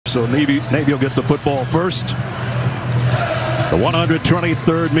So Navy will get the football first. The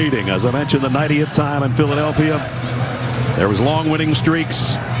 123rd meeting, as I mentioned, the 90th time in Philadelphia. There was long winning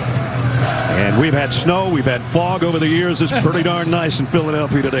streaks. And we've had snow, we've had fog over the years. It's pretty darn nice in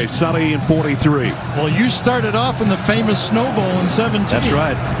Philadelphia today. Sunny and 43. Well, you started off in the famous Snow Bowl in 17. That's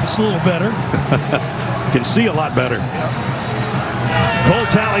right. It's a little better. Can see a lot better. Cole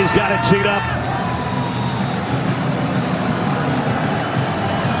Talley's got it teed up.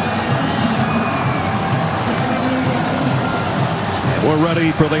 And we're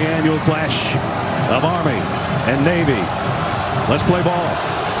ready for the annual clash of Army and Navy. Let's play ball.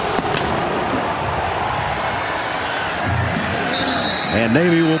 And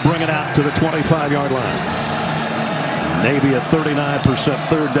Navy will bring it out to the 25-yard line. Navy a 39%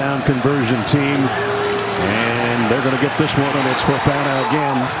 third down conversion team. And they're going to get this one, and it's Fofana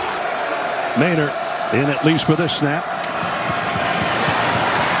again. Maynard in at least for this snap.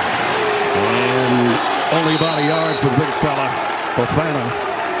 And only about a yard for the big fella,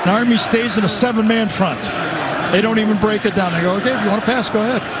 Fofana. Army stays in a 7-man front. They don't even break it down. They go, okay, if you want to pass, go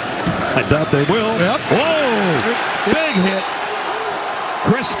ahead. I doubt they will. Yep. Whoa! Big hit.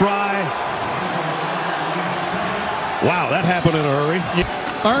 Chris Fry. Wow, that happened in a hurry.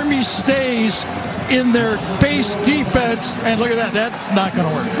 Army stays in their base defense, and look at that. That's not going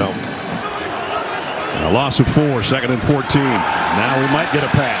to work. No. And a loss of 4, second and 14. Now we might get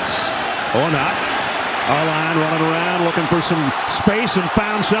a pass. Or not. Our line running around looking for some space and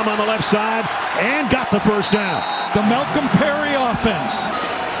found some on the left side and got the first down. The Malcolm Perry offense.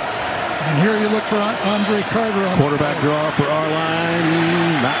 And here you look for Andre Carter. On quarterback draw for our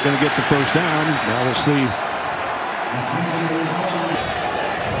line. Not going to get the first down. Now we'll see.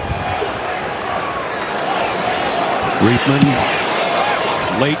 Reitman,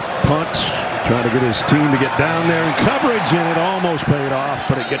 late punt, trying to get his team to get down there in coverage, and it almost paid off,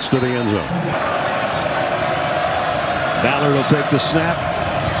 but it gets to the end zone. Ballard will take the snap,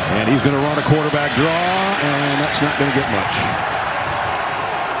 and he's going to run a quarterback draw, and that's not going to get much.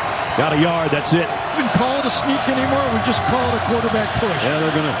 Got a yard, that's it. We don't call it a sneak anymore. We just call it a quarterback push. Yeah,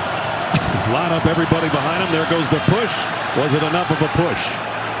 they're going to line up everybody behind him. There goes the push. Was it enough of a push?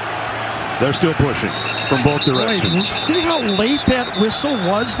 They're still pushing from both directions. Wait, see how late that whistle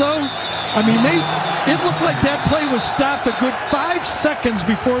was, though? I mean, it looked like that play was stopped a good 5 seconds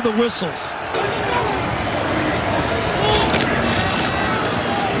before the whistles.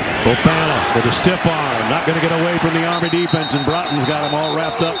 Fofana with a stiff arm, not going to get away from the Army defense, and Broughton's got him all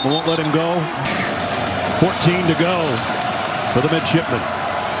wrapped up and won't let him go. 14 to go for the midshipmen.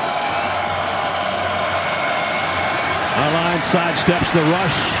 Our line sidesteps the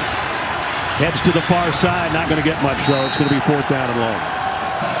rush, heads to the far side, not going to get much though. It's going to be 4th down and long.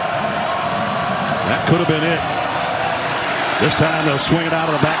 That could have been it. This time they'll swing it out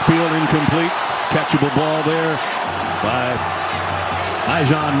of the backfield, incomplete. Catchable ball there by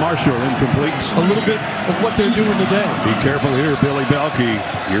Ijon Marshall, incomplete. A little bit of what they're doing today. Be careful here, Billy Belkey.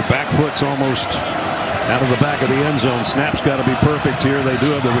 Your back foot's almost out of the back of the end zone. Snap's got to be perfect here. They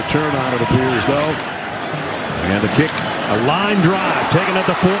do have the return on it, appears, though. And the kick, a line drive, taken at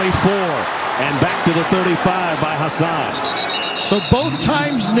the 44 and back to the 35 by Hassan. So both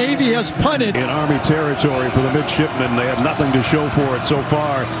times Navy has punted. In Army territory for the midshipmen. They have nothing to show for it so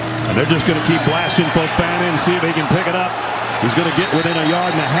far. And they're just going to keep blasting Fofana and see if he can pick it up. He's going to get within a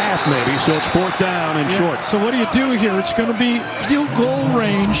yard and a half, maybe, so it's 4th down and short. So what do you do here? It's going to be field goal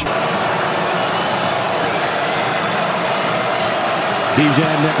range.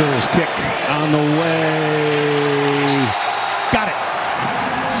 Dejan Nichols kick on the way. Got it.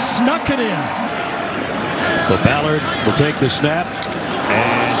 Snuck it in. So Ballard will take the snap.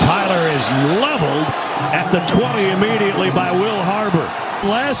 And Tyler is leveled at the 20 immediately by Will Harbor.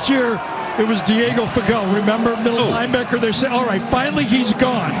 Last year, it was Diego Fago. Remember, middle linebacker? They say, all right, finally he's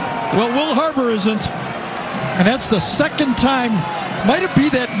gone. Well, Will Harbor isn't. And that's the second time. Might it be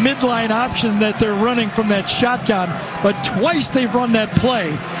that midline option that they're running from that shotgun, but twice they've run that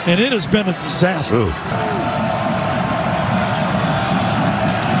play, and it has been a disaster. Ooh.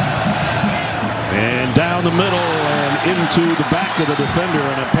 And down the middle and into the back of the defender,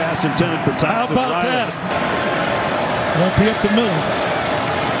 and a pass intended for Tyler. How about that? Won't be up the middle.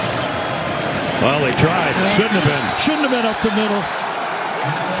 Well, they tried. Shouldn't have been. Shouldn't have been up the middle.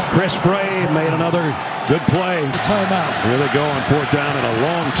 Chris Frey made another good play. Timeout. Here they go on 4th down and a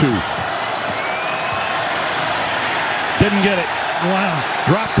long 2. Didn't get it. Wow.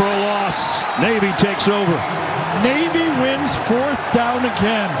 Drop for a loss. Navy takes over. Navy wins 4th down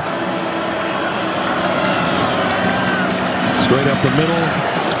again. Straight up the middle.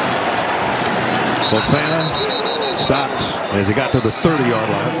 Fofana stopped. as he got to the 30-yard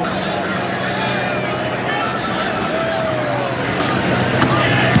line.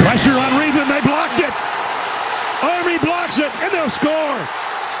 Pressure on Reedman. They blocked it. Army blocks it, and they'll score.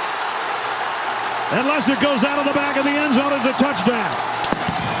 Unless it goes out of the back of the end zone, it's a touchdown.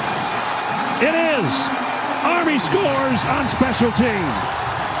 It is. Army scores on special teams.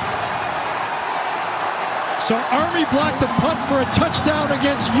 So Army blocked a punt for a touchdown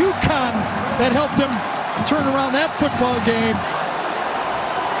against UConn that helped them turn around that football game.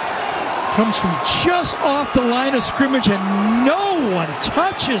 Comes from just off the line of scrimmage and no one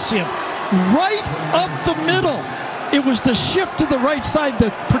touches him. Right up the middle. It was the shift to the right side. The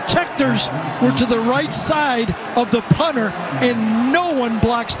protectors were to the right side of the punter, and no one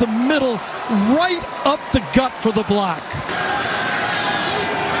blocks the middle, right up the gut for the block.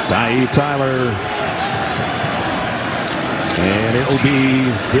 Tyler. And it'll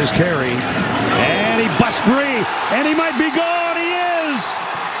be his carry. And he busts free. And he might be gone. He is.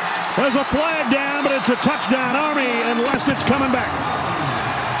 There's a flag down, but it's a touchdown, Army, unless it's coming back.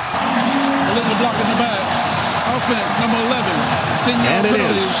 A little block in the back. Offense, number 11. 10-yard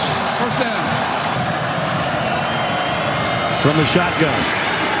penalty. First down. From the shotgun.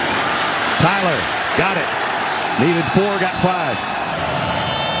 Tyler got it. Needed 4, got 5.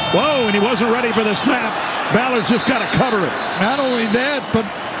 Whoa, and he wasn't ready for the snap. Ballard's just got to cover it. Not only that, but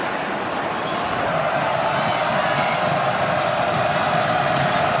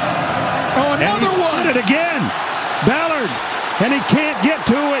another one. Did it again. Ballard, and he can't get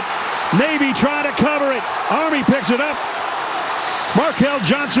to it. Navy trying to cover it. Army picks it up. Markel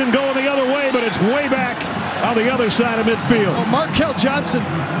Johnson going the other way, but it's way back on the other side of midfield. Well, Markel Johnson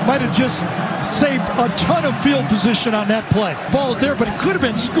might have just saved a ton of field position on that play. Ball's there, but it could have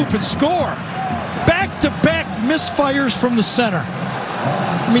been scoop and score. Back-to-back misfires from the center.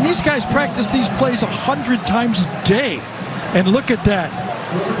 I mean, these guys practice these plays 100 times a day. And look at that.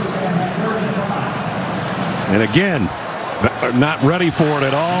 And again, not ready for it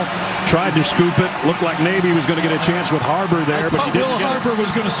at all. Tried to scoop it. Looked like Navy was going to get a chance with Harbor there, but he didn't. Will Harbor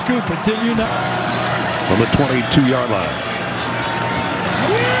was going to scoop it, didn't you know? On the 22-yard line.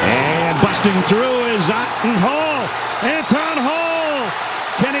 And busting through is Anton Hall. Anton Hall.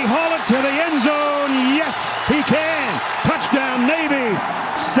 Can he haul it to the end zone? Yes, he can. Touchdown, Navy.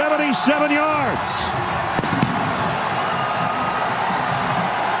 77 yards.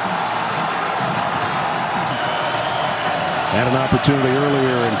 Had an opportunity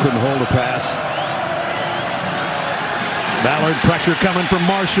earlier and couldn't hold a pass. Ballard, pressure coming from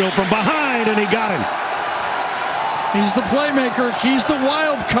Marshall from behind, and he got him. He's the playmaker. He's the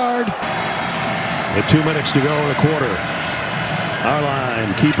wild card. With 2 minutes to go in the quarter. Our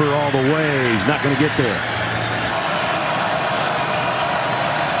line, keeper all the way. He's not going to get there.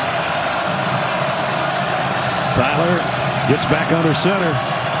 Tyler gets back under center.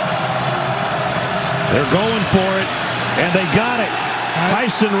 They're going for it. And they got it.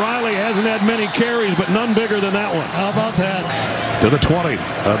 Tyson Riley hasn't had many carries, but none bigger than that one. How about that? To the 20,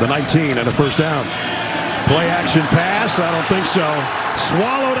 the 19, and a first down. Play action pass? I don't think so.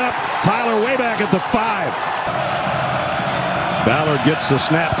 Swallowed up. Tyler way back at the 5. Ballard gets the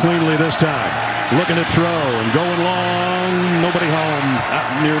snap cleanly this time. Looking to throw and going long. Nobody home.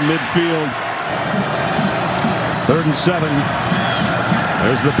 Out near midfield. 3rd and 7.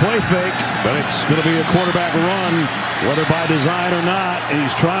 There's the play fake, but it's going to be a quarterback run, whether by design or not. And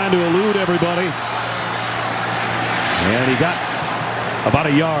he's trying to elude everybody. And he got about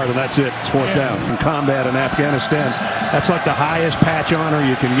a yard, and that's it. It's 4th down. In combat in Afghanistan, that's like the highest patch honor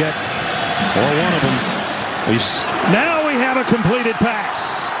you can get, or one of them. Now we have a completed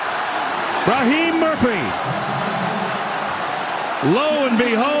pass. Raheem Murphy. Lo and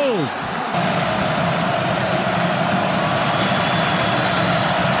behold.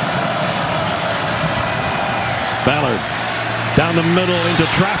 Ballard down the middle into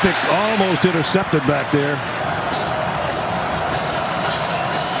traffic, almost intercepted back there.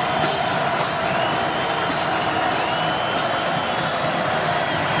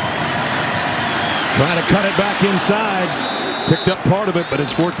 Trying to cut it back inside. Picked up part of it, but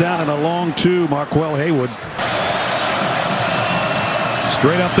it's 4th down and a long 2. Marquell Haywood.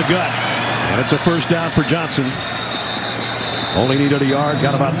 Straight up the gut. And it's a first down for Johnson. Only needed a yard,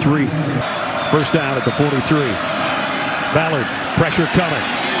 got about 3. First down at the 43. Ballard, pressure coming.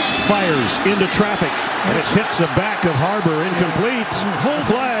 Fires into traffic. And it hits the back of Harbor, incomplete. Whole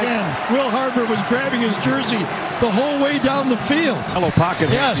flag. Will Harbor was grabbing his jersey the whole way down the field. Yellow pocket.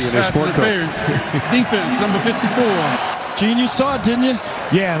 Yes. In his sport coat. Defense, number 54. Gene, you saw it, didn't you?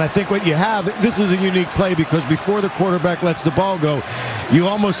 Yeah, and I think what you have, this is a unique play because before the quarterback lets the ball go, you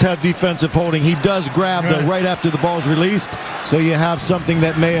almost have defensive holding. He does grab right after the ball's released, so you have something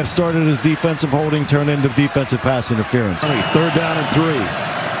that may have started as defensive holding turn into defensive pass interference. 3rd down and 3.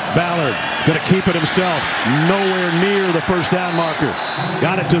 Ballard going to keep it himself. Nowhere near the first down marker.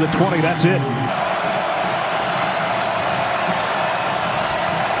 Got it to the 20. That's it.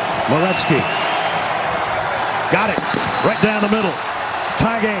 Moletsky. Got it. Right down the middle.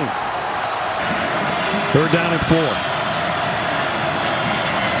 Tie game. 3rd down and 4.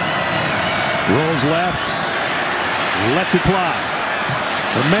 Rolls left. Lets it fly.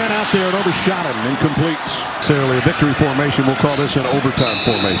 The man out there overshot him. Incomplete. Necessarily a victory formation. We'll call this an overtime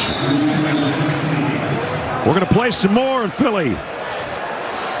formation. We're going to play some more in Philly.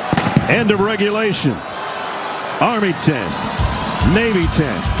 End of regulation. Army 10. Navy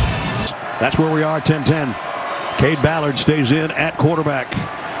 10. That's where we are, 10-10. Cade Ballard stays in at quarterback.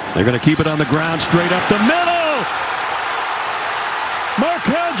 They're going to keep it on the ground straight up the middle.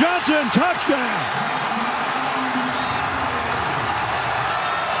 Markel Johnson, touchdown.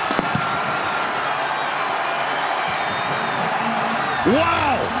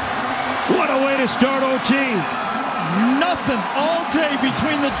 Wow! What a way to start OT. Nothing all day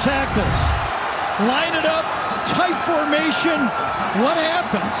between the tackles. Line it up, tight formation. What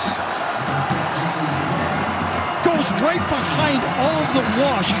happens? Goes right behind all of the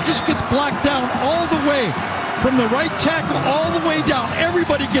wash. He just gets blocked down all the way. From the right tackle all the way down.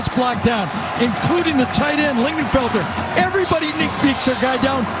 Everybody gets blocked down, including the tight end, Lingenfelter. Everybody beats their guy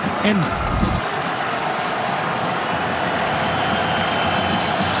down. And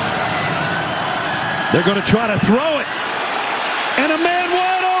they're going to try to throw it. And a man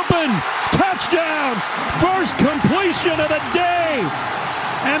wide open. Touchdown. First completion of the day.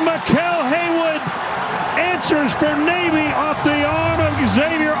 And Mikael Haywood answers for Navy off the arm of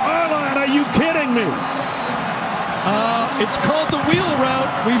Xavier Arline. Are you kidding me? It's called the wheel route.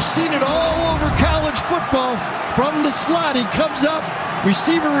 We've seen it all over college football. From the slot, he comes up,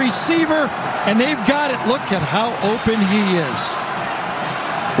 receiver, and they've got it. Look at how open he is.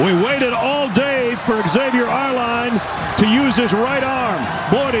 We waited all day for Xavier Arline to use his right arm.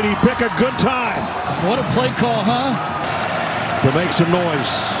 Boy, did he pick a good time. What a play call, huh? To make some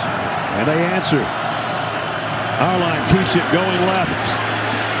noise. And they answer. Arline keeps it going left.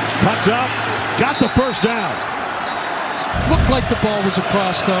 Cuts up. Got the first down. Looked like the ball was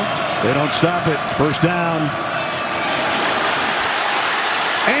across, though. They don't stop it. First down.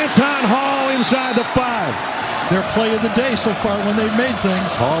 Anton Hall inside the 5. Their play of the day so far when they've made things.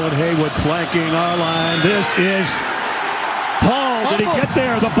 Hall and Haywood flanking Arline. This is Hall. Did he get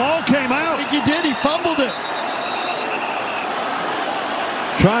there? The ball came out. I think he did. He fumbled it.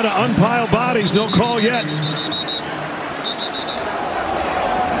 Trying to unpile bodies. No call yet.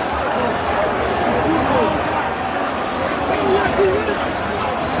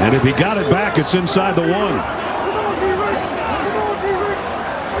 And if he got it back, it's inside the 1.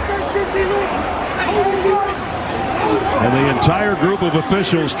 And the entire group of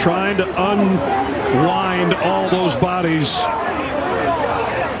officials trying to unwind all those bodies.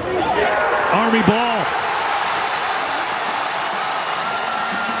 Army ball.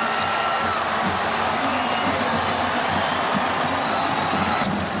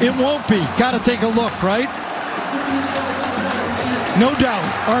 It won't be. Got to take a look, right? No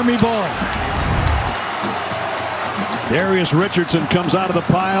doubt, Army ball. Darius Richardson comes out of the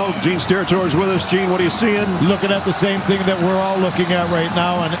pile. Gene Steratore with us. Gene, what are you seeing? Looking at the same thing that we're all looking at right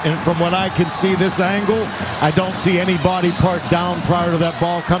now, and from what I can see this angle, I don't see any body part down prior to that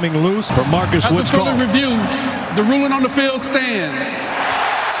ball coming loose. For Marcus Woods call. After further review, the ruling on the field stands.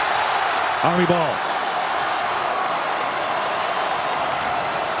 Army ball.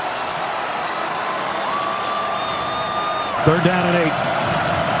 Third down and 8.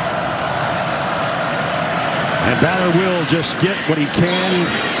 And Ballard will just get what he can.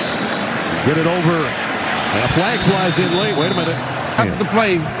 Get it over. And a flag flies in late. Wait a minute. After the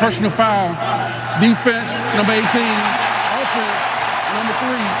play, personal foul. Defense, number 18. Offense, number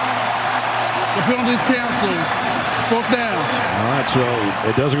 3. The penalty is canceled. 4th down. All right, so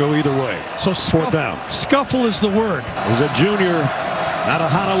it doesn't go either way. So 4th down. Scuffle is the word. He's a junior out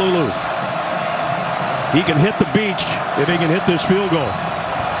of Honolulu. He can hit the beach if he can hit this field goal.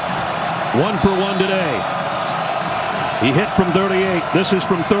 1 for 1 today. He hit from 38. This is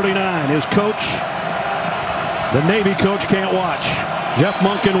from 39. His coach, the Navy coach, can't watch. Jeff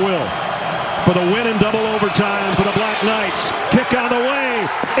Monken will. For the win in double overtime for the Black Knights. Kick on the way.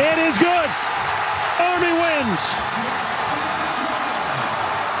 It is good. Army wins.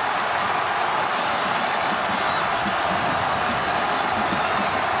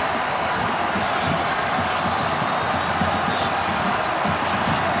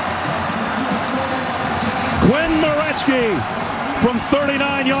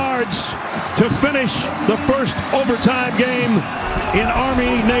 yards to finish the first overtime game in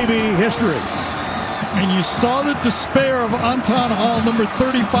Army-Navy history. And you saw the despair of Anton Hall, number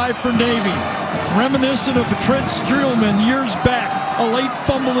 35 for Navy, reminiscent of Trent Streelman years back, a late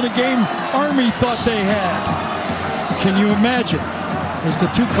fumble in a game Army thought they had. Can you imagine as the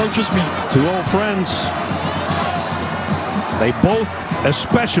two coaches meet? Two old friends. They both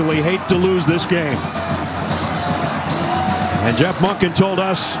especially hate to lose this game. And Jeff Monken told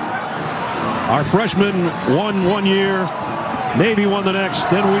us our freshmen won one year, Navy won the next,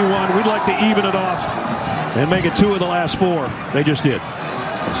 then we won. We'd like to even it off and make it 2 of the last 4. They just did.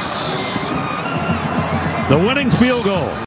 The winning field goal.